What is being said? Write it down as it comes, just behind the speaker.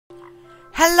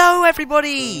Hello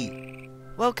everybody!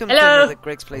 Welcome to another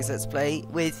Greg's Plays Let's Play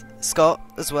with Scott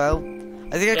as well.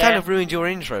 I think I kind of ruined your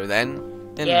intro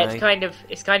then, didn't I?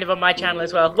 It's kind of on my channel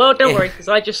as well. Well, don't worry, because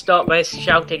I just start by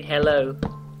shouting hello.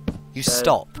 You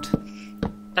stopped?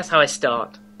 That's how I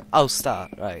start. Oh, start,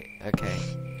 right, okay.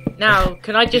 Now,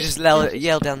 can I just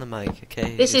yell down the mic,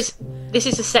 okay? This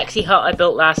is a sexy hut I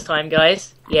built last time,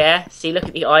 guys. Yeah, see, look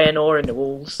at the iron ore in the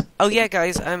walls. Oh yeah,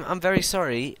 guys, I'm very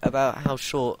sorry about how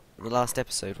short the last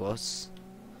episode was.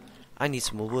 I need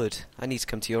some more wood. I need to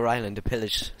come to your island to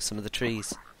pillage some of the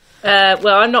trees. Well,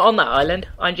 I'm not on that island.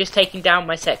 I'm just taking down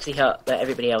my sexy hut that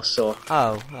everybody else saw.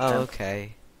 Oh,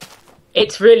 okay.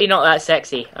 It's really not that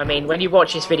sexy. I mean, when you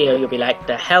watch this video, you'll be like,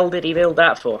 the hell did he build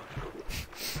that for?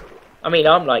 I mean,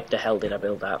 I'm like, the hell did I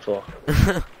build that for?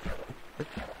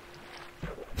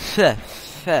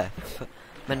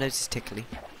 My nose is tickly.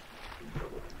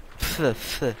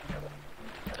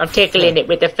 I'm tickling it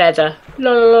with the feather.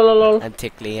 Lol. I'm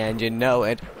tickly and you know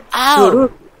it.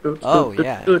 Ow! Oh,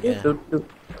 yeah.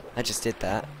 I just did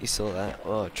that. You saw that.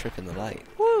 Oh, tripping the light.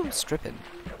 Woo! Stripping.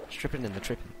 Stripping in the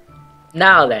tripping.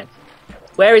 Now then.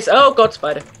 Where is... Oh, God,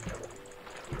 spider.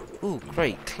 Ooh,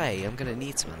 great. Clay. I'm going to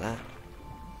need some of that.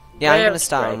 Yeah, I'm going to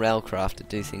start on Railcraft to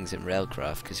do things in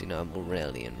Railcraft, because, you know, I'm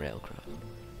already in Railcraft.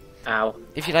 Ow.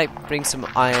 If you, like, bring some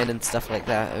iron and stuff like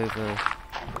that over,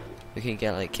 we can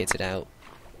get, like, kitted out.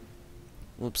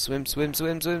 Whoops, swim. Wait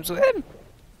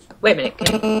a minute.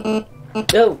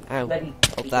 No. Ow.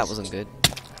 Oh, that wasn't good.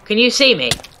 Can you see me?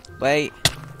 Wait.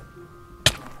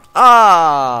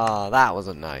 Ah, that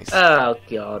wasn't nice. Oh,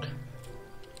 God.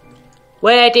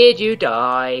 Where did you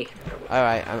die?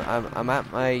 Alright, I'm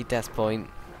at my death point.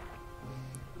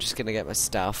 Just gonna get my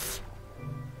stuff.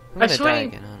 I'm gonna die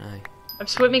again, aren't I? I'm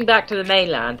swimming back to the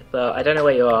mainland, but I don't know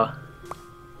where you are.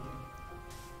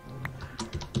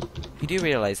 You do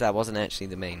realise that wasn't actually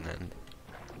the mainland?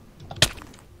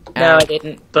 No, I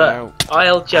didn't, but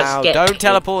I'll just get... Don't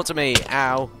teleport to me!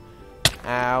 Ow. Ow.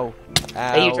 Ow.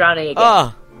 Are you drowning again?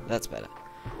 Oh! That's better.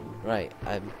 Right,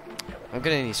 I'm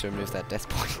gonna need to remove that death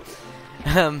point.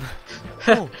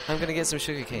 Oh, I'm gonna get some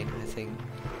sugarcane, I think.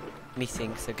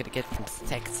 Methinks I'm gonna get some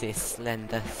sexy,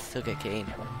 slender sugarcane.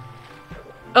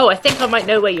 Oh, I think I might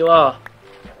know where you are.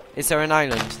 Is there an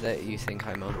island that you think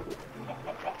I'm on?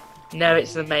 No,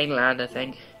 it's the mainland, I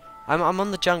think. I'm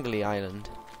on the jungly island.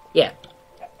 Yeah.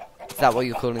 Is that what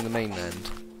you're calling the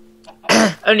mainland?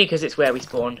 Only because it's where we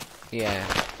spawned. Yeah.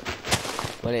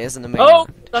 Well, it isn't the mainland. Oh,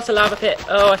 that's a lava pit.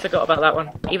 Oh, I forgot about that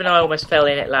one. Even though I almost fell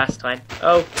in it last time.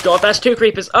 Oh, God, that's 2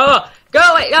 creepers. Oh, go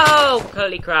away. Oh,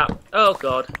 holy crap. Oh,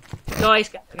 God. Guys,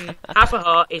 half a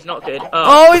heart is not good.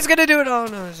 Oh, he's gonna do it. Oh,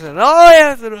 no. Oh,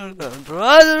 yeah.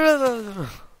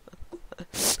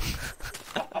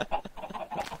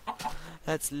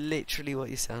 That's literally what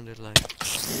you sounded like.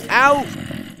 Ow!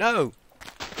 No!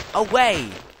 Away!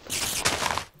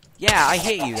 Yeah, I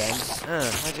hit you then.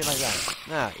 How'd you like that?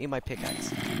 Ah, eat my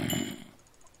pickaxe.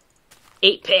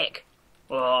 Eat pig.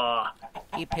 Oh.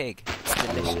 Eat pig. It's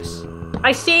delicious.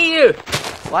 I see you!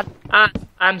 What?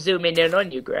 I'm zooming in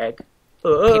on you, Greg.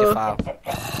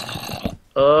 Pedophile.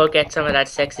 Oh, get some of that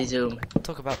sexy zoom.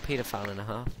 Talk about pedophile and a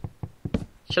half.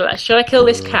 Shall I kill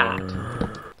this cat?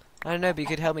 I don't know, but you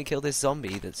could help me kill this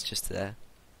zombie that's just there.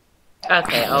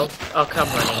 Okay, I'll come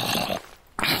running.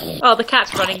 Oh, the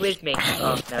cat's running with me.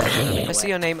 Oh, no. I see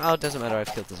your name. Oh, it doesn't matter.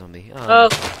 I've killed the zombie. Oh,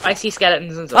 I see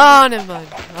skeletons and zombies. Oh, never mind.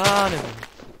 Oh, never mind.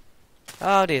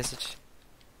 Oh, dear. Such...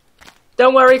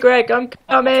 Don't worry, Greg. I'm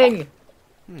coming.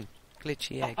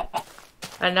 Glitchy egg.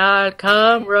 And I'll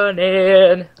come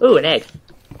running. Ooh, an egg.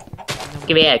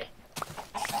 Give me egg.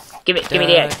 Give me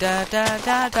the egg.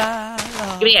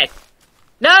 Give me egg.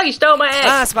 No, you stole my egg.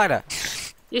 Ah, spider.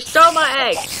 You stole my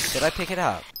egg. Did I pick it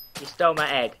up? You stole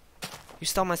my egg. You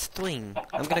stole my string.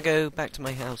 I'm gonna go back to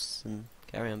my house and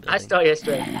carry on building. I stole your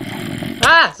string.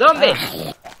 Ah, zombie!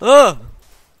 Oh!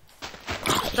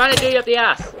 Trying to do you up the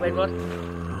ass. Wait, what?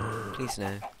 Please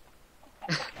no.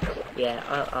 Yeah,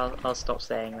 I'll stop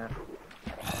saying that.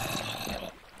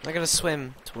 I'm gonna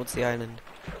swim towards the island.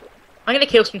 I'm gonna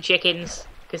kill some chickens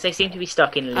because they seem to be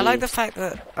stuck in leaves. I like the fact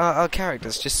that our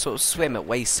characters just sort of swim at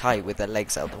waist height with their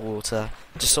legs out of the water,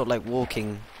 just sort of like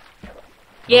walking.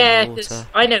 Yeah, because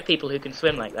I know people who can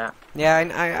swim like that. Yeah,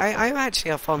 I'm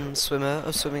actually a fond swimmer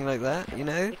of swimming like that, you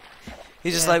know?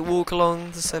 You just like walk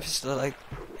along the surface like,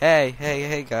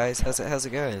 hey guys, how's it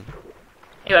going?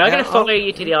 Anyway, I'm gonna follow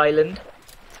you to the island.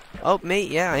 Oh, me?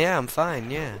 Yeah, I'm fine,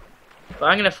 yeah. But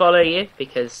I'm gonna follow you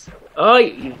because, oh,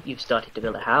 you've started to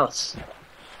build a house.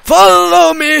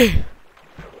 Follow me!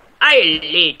 I'll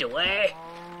lead the way.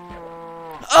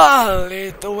 I'll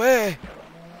lead the way.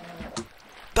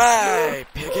 Die,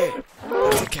 piggy.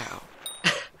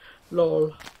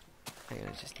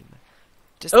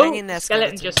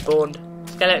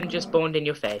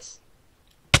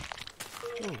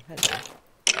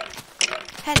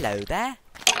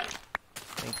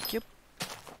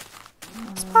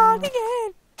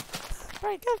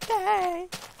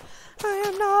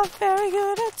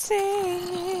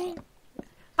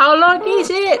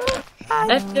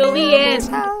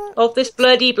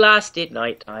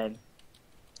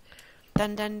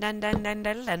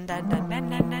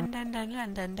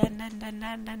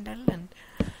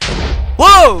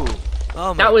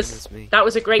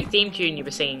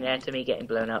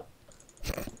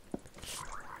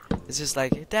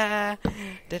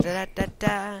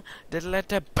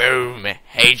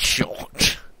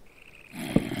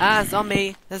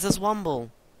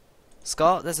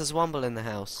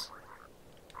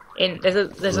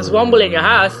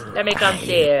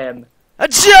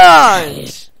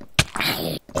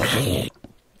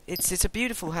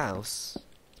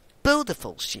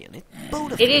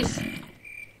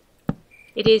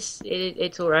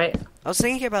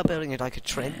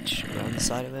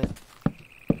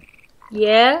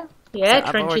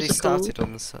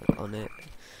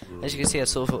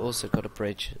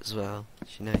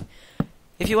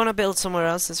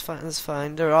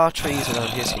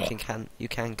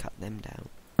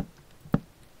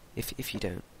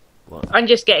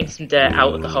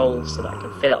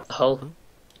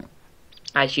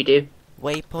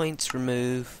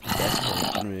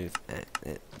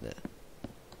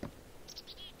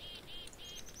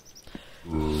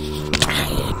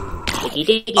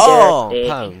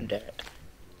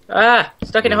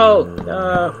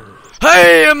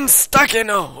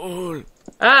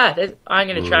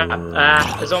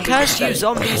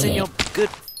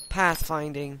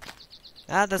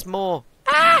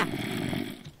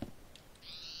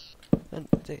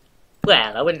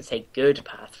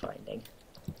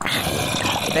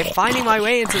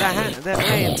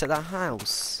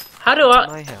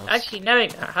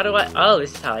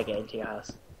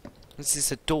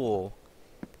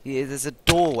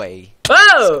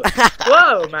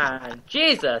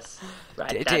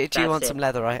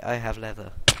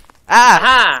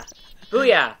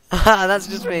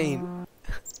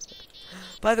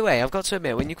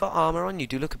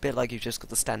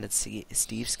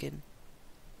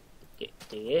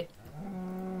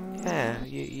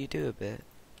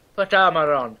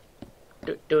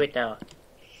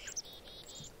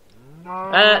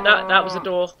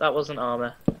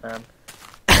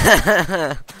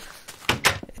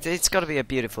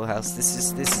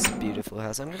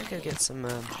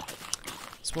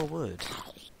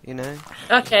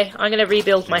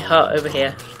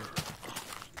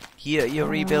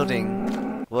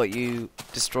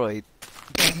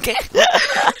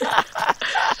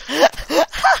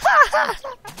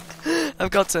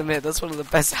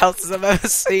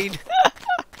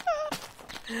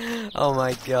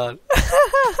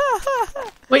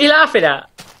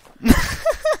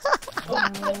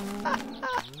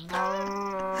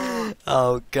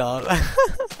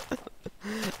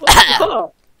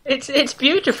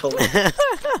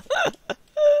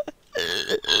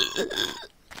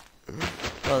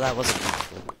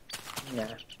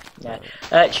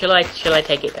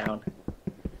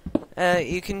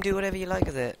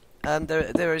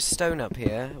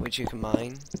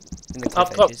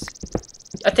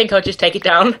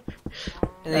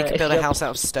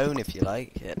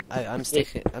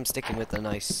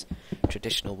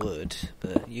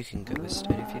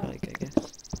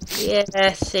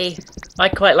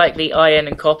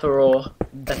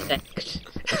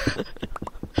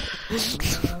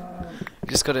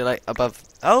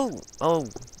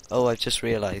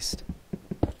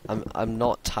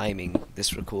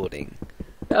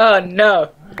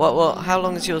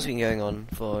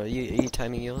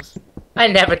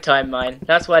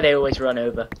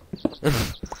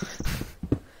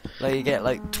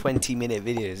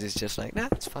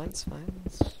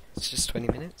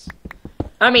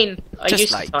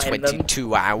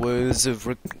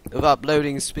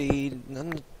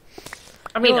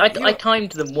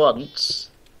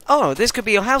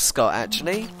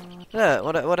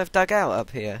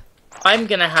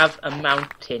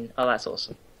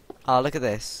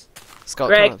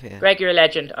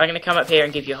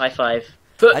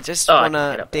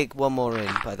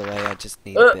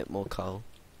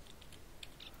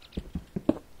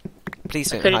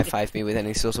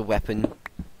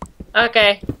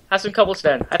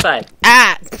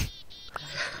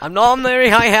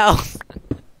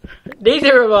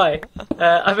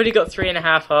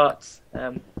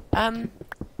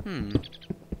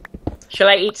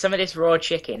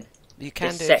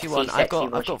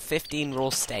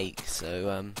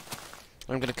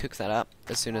 I'm gonna cook that up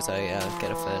as soon as I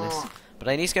get a furnace. But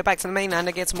I need to go back to the mainland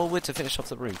and get some more wood to finish off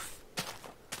the roof.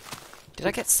 Did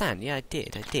I get sand? Yeah, I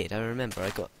did. I remember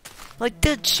I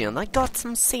did, Sjin. I got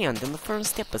some sand in the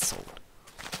first episode.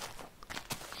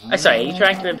 Oh, sorry, are you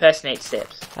trying to impersonate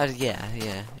Sips? Yeah.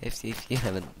 If you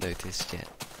haven't noticed yet.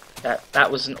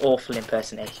 That was an awful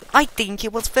impersonation. I think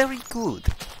it was very good.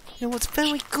 It was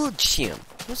very good, Sjin.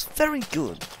 It was very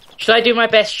good. Should I do my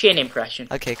best Sjin impression?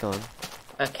 Okay, go on.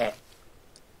 Okay.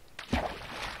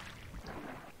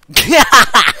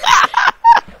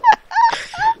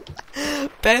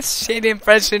 Best Sjin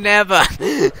impression ever.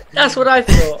 That's what I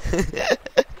thought.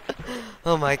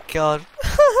 Oh my god.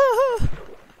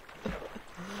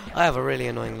 I have a really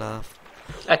annoying laugh.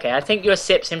 Okay, I think your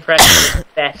Sips impression is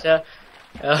better.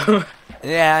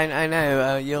 Yeah, I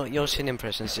know. Your Sjin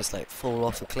impressions just like fall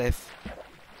off a cliff.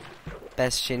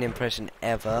 Best Sjin impression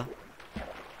ever.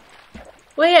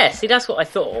 Well, yeah, see, that's what I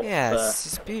thought. Yeah, but...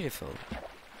 it's beautiful.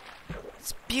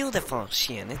 It's beautiful,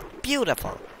 Sjin. It's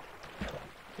beautiful.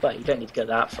 Well, you don't need to go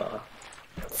that far.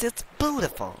 It's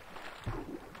beautiful.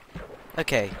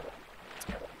 Okay.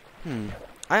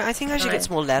 I think I should get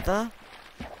some more leather.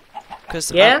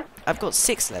 Because I've got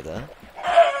 6 leather.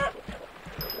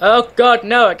 Oh god,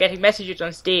 no, I'm getting messages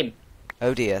on Steam.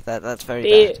 Oh dear, that's very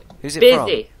bad. Who's it from?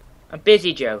 Busy. I'm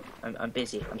busy, Joe. I'm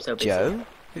busy. I'm so busy. Joe?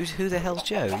 Who the hell's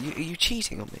Joe? Are you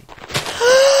cheating on me?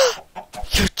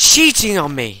 You're cheating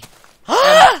on me!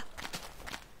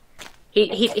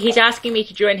 He's asking me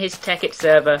to join his Tekkit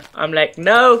server. I'm like,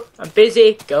 no, I'm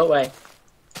busy. Go away.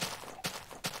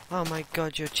 Oh my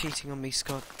god, you're cheating on me,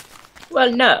 Scott.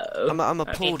 Well, no. I'm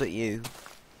appalled at you.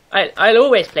 I'll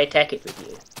always play Tekkit with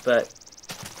you, but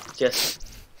just...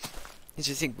 Did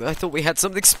you think I thought we had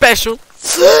something special?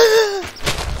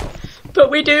 But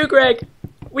we do, Greg.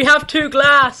 We have 2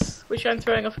 glass, which I'm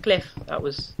throwing off a cliff. That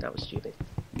was stupid.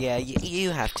 Yeah,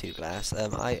 you have 2 glass.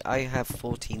 I have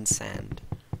 14 sand.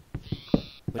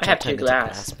 Which I have 2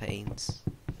 glass. panes.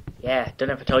 Yeah, don't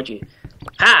know if I told you.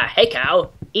 Ha! Hey,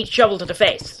 cow! Eat shovel to the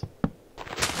face.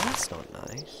 That's not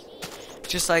nice.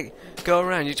 Just like go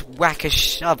around, you just whack a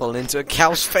shovel into a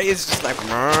cow's face, just like.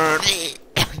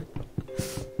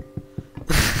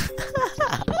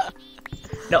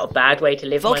 Not a bad way to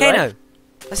live my life. Volcano.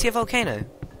 I see a volcano.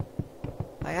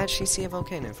 I actually see a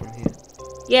volcano from here.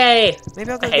 Yay!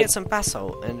 Maybe I'll go get some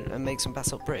basalt and make some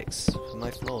basalt bricks for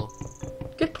my floor.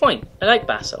 Good point. I like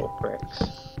basalt bricks.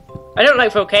 I don't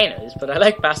like volcanoes, but I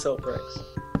like basalt bricks.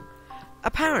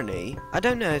 Apparently, I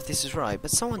don't know if this is right,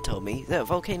 but someone told me that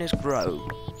volcanoes grow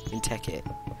in Tekkit.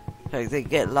 Like they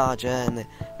get larger and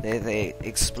they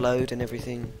explode and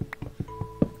everything.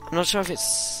 I'm not sure if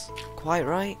it's quite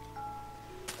right.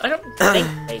 I don't think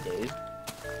they do.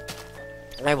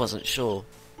 I wasn't sure.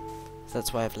 So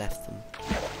that's why I've left them.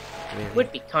 Really.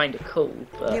 Would be kind of cool,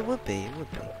 but... Yeah, it would be.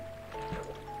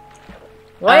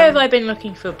 Why have I been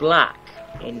looking for black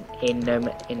in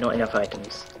not enough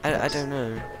items? I don't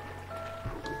know.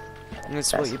 And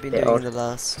that's what you've been doing in the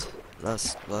last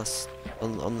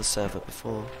on the server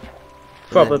before.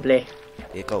 Probably.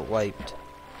 It got wiped.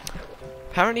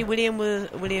 Apparently William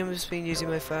was been using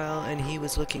my file and he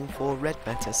was looking for red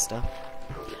matter stuff.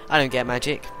 I don't get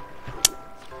magic.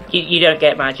 You don't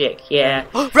get magic, yeah.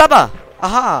 Rubber!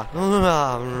 Aha!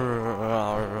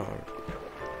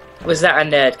 Was that a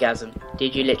nerdgasm?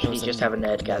 Did you literally just have a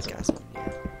nerdgasm? Nerdgasm,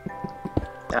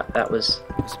 yeah. That was...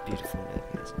 It was a beautiful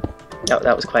nerdgasm.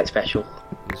 That was quite special.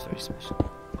 It was very special.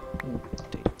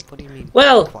 What do you mean?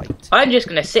 Well, quite? I'm just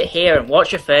gonna sit here and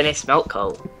watch a furnace smelt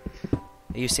coal.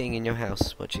 Are you sitting in your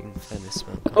house watching furnace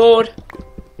smoke? Bored.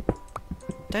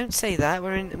 Don't say that.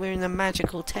 We're in the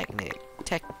magical Tekkit.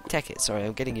 Sorry,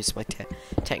 I'm getting used to my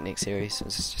Technic series.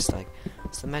 It's just like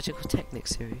it's the magical Technic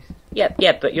series.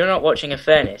 Yeah, but you're not watching a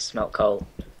furnace smelt coal.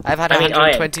 I've had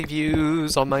 120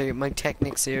 views on my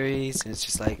Technic series, and it's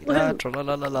just like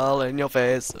tra-la-la-la-la in your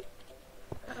face.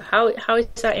 How is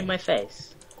that in my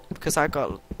face? Because I've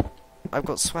got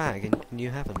swag and you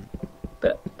haven't.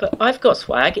 But I've got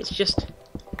swag. It's just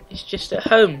at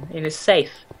home in a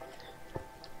safe.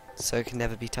 So it can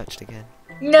never be touched again.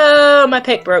 No, my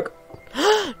pick broke.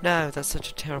 No, that's such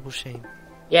a terrible shame.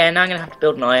 Yeah, now I'm gonna have to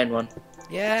build an iron one.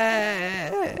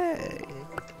 Yay!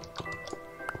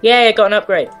 Yay, I got an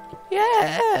upgrade.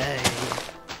 Yay!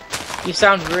 You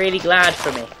sound really glad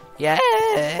for me.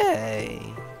 Yay!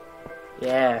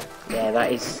 Yeah,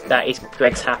 that is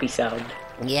Greg's happy sound.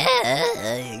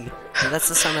 Yay! So that's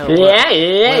the sound of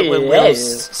when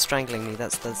Will's strangling me.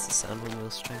 That's the sound when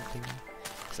Will's strangling me.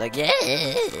 It's like yeah.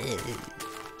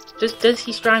 Does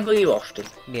he strangle you often?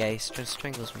 Yeah, he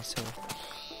strangles me so.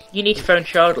 You need to phone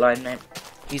Childline, mate.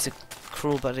 He's a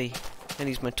cruel buddy. And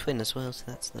he's my twin as well, so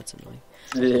that's annoying.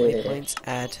 Bleh. Waypoints,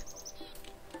 add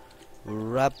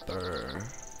rubber.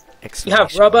 You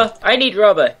have rubber? I need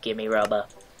rubber. Give me rubber.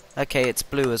 Okay, it's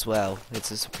blue as well. It's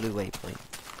just a blue waypoint.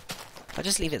 I'll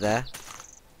just leave it there.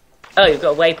 Oh, you've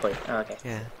got a waypoint. Oh, okay.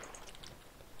 Yeah.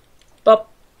 Bob,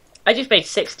 I just made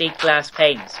 60 glass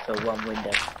panes for one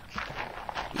window.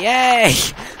 Yay!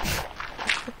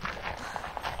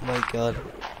 My god.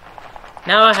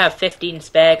 Now I have 15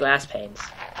 spare glass panes.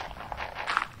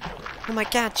 Oh my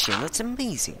god, Shin, that's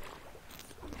amazing.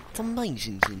 It's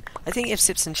amazing, Shin. I think if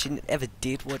Sips and Shin ever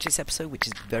did watch this episode, which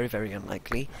is very, very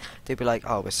unlikely, they'd be like,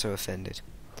 oh, we're so offended.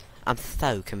 I'm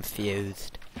so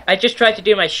confused. I just tried to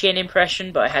do my Shin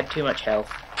impression, but I had too much health.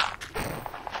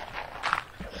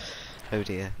 Oh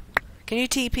dear. Can you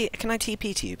TP? Can I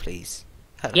TP to you, please?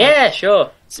 Yeah, sure.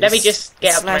 So Let me just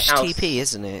get up my house. Slash TP,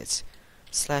 isn't it?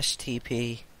 Slash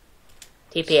TP.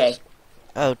 TPA.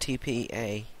 Oh,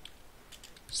 TPA.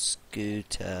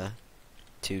 Scooter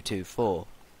 224.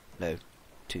 No,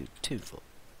 224.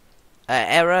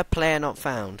 Error, player not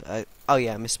found. Oh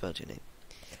yeah, I misspelled your name.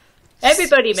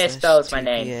 Everybody misspells my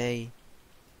name. TPA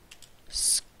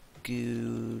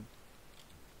Scooter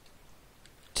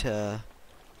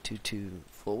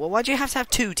 224. Well, why do you have to have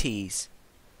two T's?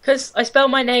 Because I spell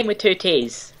my name with two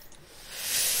T's.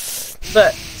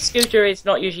 But Scooter is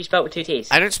not usually spelled with two T's.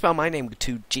 I don't spell my name with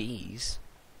two G's.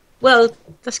 Well,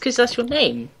 that's because that's your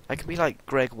name. I could be like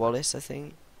Greg Wallace, I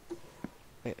think.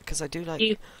 Because I do like...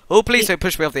 You... Oh, please don't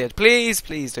push me off the edge. Please,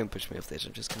 please don't push me off the edge.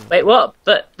 I'm just gonna... Wait, what?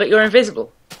 But you're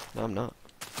invisible. No, I'm not.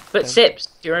 But Sips,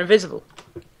 you're invisible.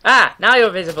 Ah, now you're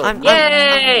invisible.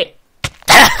 Yay!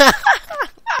 I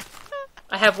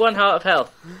have 1 heart of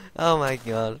health. Oh my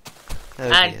god. Oh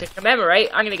and dear. to commemorate,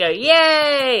 I'm gonna go,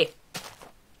 yay!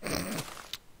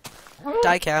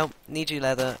 Die cow, need you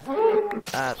leather.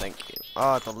 Ah, thank you.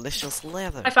 Oh, delicious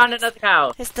leather. I found another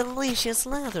cow. It's delicious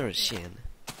leather, Shin.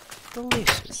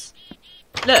 Delicious.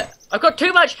 Look, I've got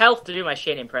too much health to do my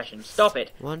Shin impression. Stop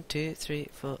it. 1, 2, 3,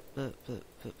 4.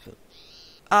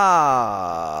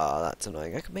 Ah, that's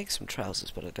annoying. I could make some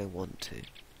trousers, but I don't want to.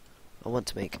 I want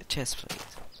to make a chest plate.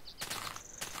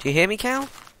 Do you hear me, cow?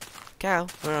 Cow,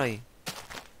 where are you?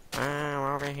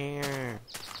 I'm over here.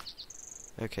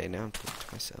 Okay, now I'm talking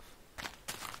to myself.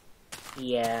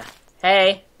 Yeah.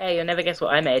 Hey, you'll never guess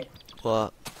what I made.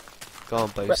 What? Go on,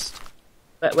 boast.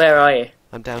 Where are you?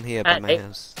 I'm down here by my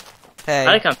house. Hey.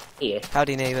 I can't see you.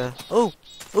 Howdy, neighbour. Ooh.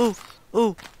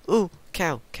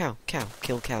 Cow. Kill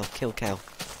cow.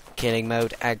 Killing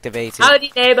mode activated.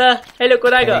 Howdy, neighbour. Hey, look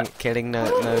what I got. Killing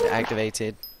mode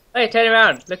activated. Hey, turn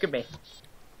around. Look at me.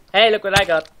 Hey, look what I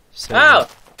got. So, Ow!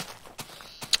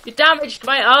 You damaged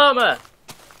my armor.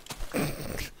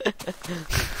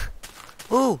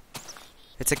 Ooh.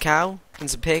 It's a cow and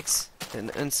some pigs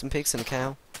and some pigs and a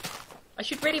cow. I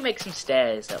should really make some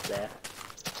stairs up there.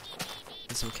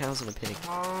 And some cows and a pig.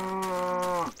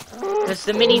 Because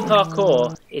the mini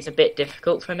parkour is a bit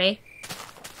difficult for me.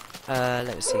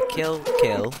 Let me see. Kill.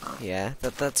 Yeah,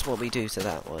 that's what we do to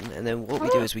that one. And then what we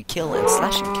do is we kill and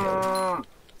slash and kill.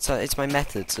 So it's my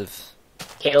methods of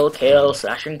Kill,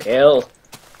 slash and kill.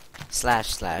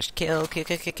 slash kill.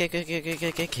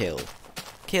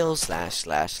 Kill slash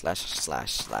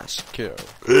kill.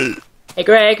 Hey,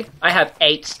 Greg, I have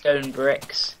 8 stone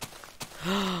bricks.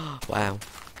 Wow.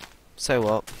 So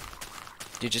what?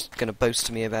 You're just gonna boast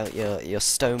to me about your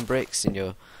stone bricks and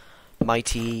your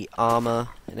mighty armor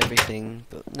and everything?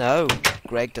 But no,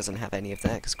 Greg doesn't have any of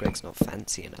that because Greg's not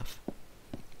fancy enough.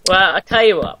 Well, I tell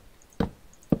you what.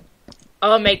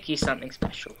 I'll make you something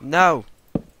special. No,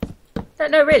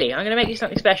 No, really, I'm gonna make you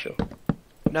something special.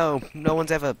 no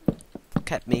one's ever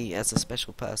kept me as a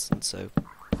special person, so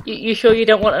You sure you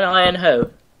don't want an iron hoe?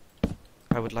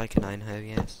 I would like an iron hoe,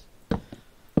 yes.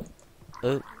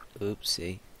 Oh,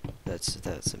 oopsie. That's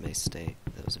a mistake.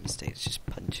 That was a mistake. Just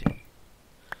punch it.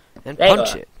 And There you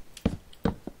punch are. it.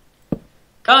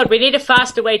 God, we need a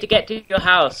faster way to get to your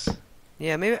house.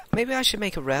 Yeah, maybe I should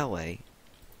make a railway.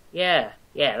 Yeah,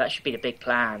 that should be the big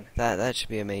plan. That should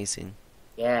be amazing,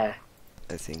 Yeah.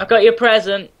 I think. I've got your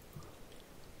present.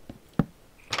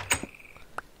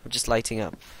 I'm just lighting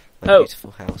up my Oh.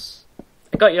 beautiful house.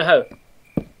 I got your hoe.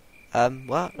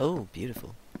 What? Oh,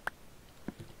 beautiful.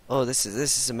 Oh, this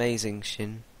is amazing,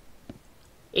 Shin.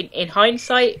 In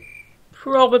hindsight,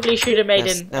 probably should have made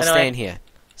Now an stay iron. in here.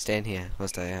 Stay in here,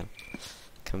 whilst I am.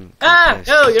 Come Ah! close.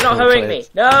 No, you're not Come hoeing me.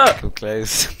 close. No! Come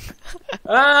close.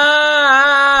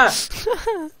 Ah!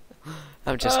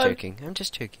 I'm just joking. I'm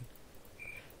just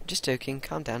joking.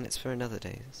 Calm down. It's for another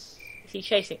day. Is he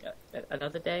chasing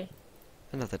another day?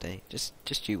 Another day.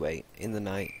 Just you wait in the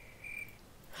night.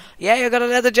 Yeah, I got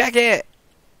another jacket.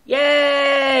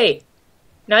 Yay!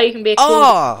 Now you can be a cool...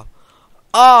 Oh!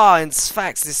 Oh, in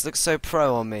fact, this looks so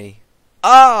pro on me.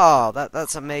 Oh,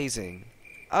 that's amazing.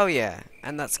 Oh, yeah.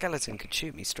 And that skeleton could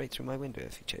shoot me straight through my window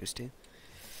if he chose to.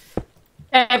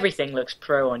 Everything looks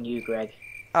pro on you, Greg.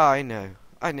 Oh, I know.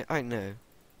 I know.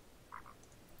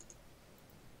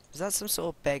 Is that some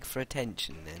sort of beg for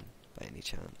attention, then, by any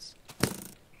chance?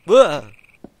 Whoa!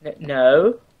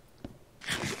 No.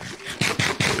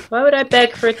 Why would I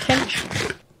beg for attention?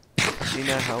 Because you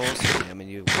know how awesome I am and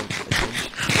you want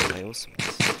attention for my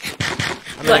awesomeness.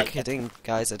 I'm Right. not kidding,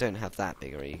 guys. I don't have that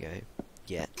big a ego.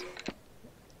 Yet.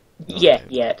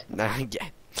 Yet. No, yeah.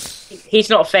 He's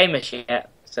not famous yet,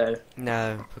 so...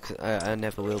 No, because I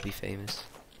never will be famous.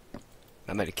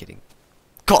 I'm only kidding.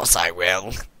 Of course I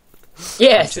will!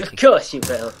 Yes, of course you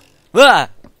will. Ah!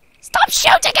 Stop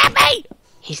shooting at me!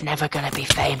 He's never gonna be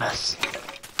famous.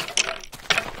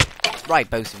 Right,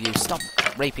 both of you, stop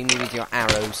raping me with your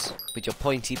arrows. With your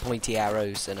pointy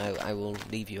arrows, and I will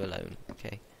leave you alone,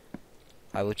 okay?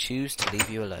 I will choose to leave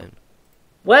you alone.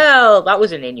 Well, that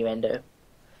was an innuendo.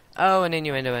 Oh, an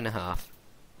innuendo and a half.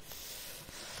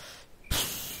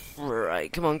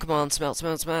 Right, come on, smelt.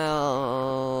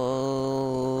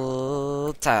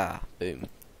 Boom.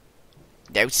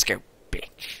 No scope,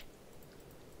 bitch.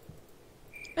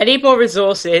 I need more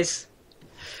resources.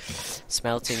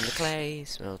 Smelting the clay.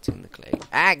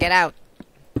 Ah, get out!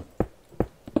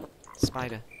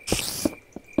 Spider.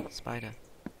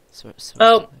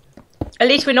 Oh, at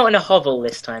least we're not in a hovel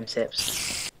this time,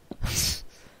 Sips.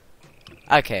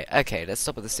 Okay, let's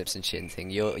stop with the Sips and Shin thing.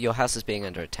 Your house is being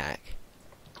under attack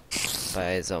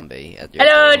by a zombie at your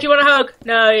Hello, door. do you want a hug?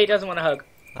 No, he doesn't want a hug.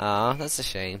 Ah, that's a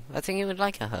shame. I think he would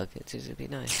like a hug. It'd be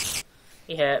nice.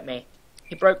 He hurt me.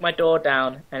 He broke my door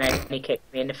down, and then he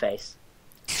kicked me in the face.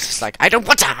 It's just like, I don't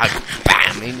want a hug!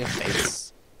 Bam! In your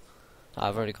face. Oh,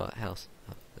 I've already got a house.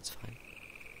 Oh, that's fine.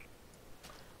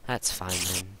 That's fine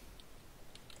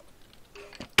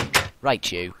then.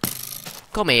 Right, you.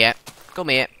 Come here. Come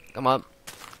on.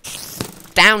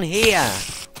 Down here!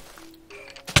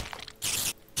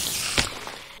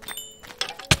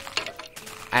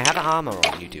 I have armor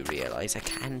on, you do realise. I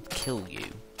can kill you.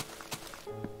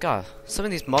 God, some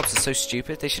of these mobs are so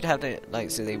stupid. They should have it,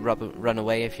 like, so they run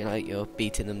away if you're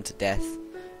beating them to death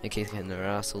and kicking their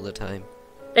ass all the time.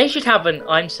 They should have an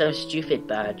I'm so stupid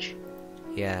badge.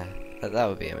 Yeah, that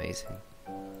would be amazing.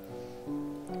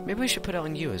 Maybe we should put it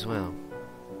on you as well.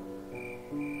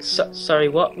 Sorry,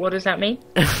 what does that mean?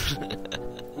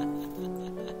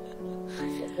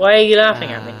 Why are you laughing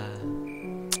at me?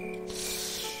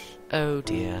 Oh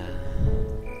dear.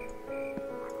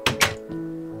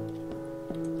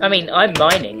 I mean, I'm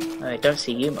mining. I don't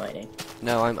see you mining.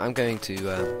 No, I'm going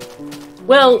to.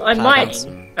 Well, I'm carve out mining,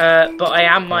 some but I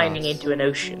am mining grass. into an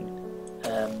ocean.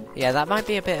 Yeah, that might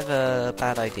be a bit of a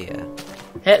bad idea.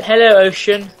 Hello,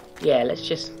 ocean. Yeah, let's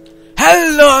just...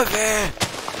 Hello there!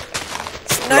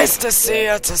 It's nice to see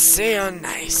you,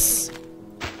 nice.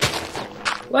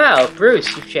 Wow, Bruce,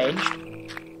 you've changed.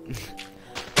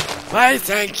 Why,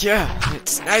 thank you.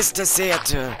 It's nice to see you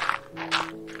too.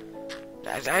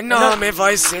 I know my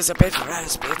voice is a bit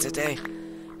raspy today.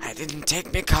 I didn't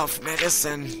take my cough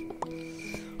medicine.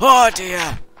 Oh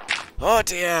dear.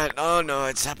 Oh no,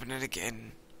 it's happening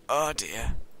again. Oh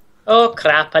dear. Oh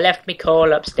crap, I left me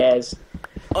coal upstairs.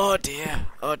 Oh dear.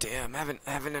 I'm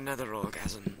having another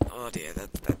orgasm. Oh dear,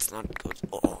 that's not good.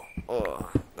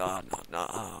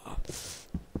 No.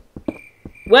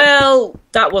 Well,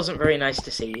 that wasn't very nice to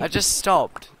see you. I just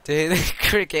stopped. The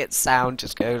cricket sound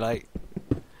just go like...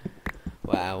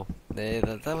 Wow.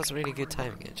 That was really good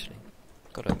timing, actually.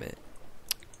 Gotta admit.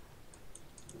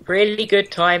 Really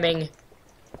good timing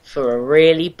for a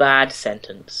really bad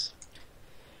sentence.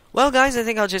 Well, guys, I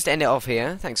think I'll just end it off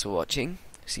here. Thanks for watching.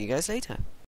 See you guys later.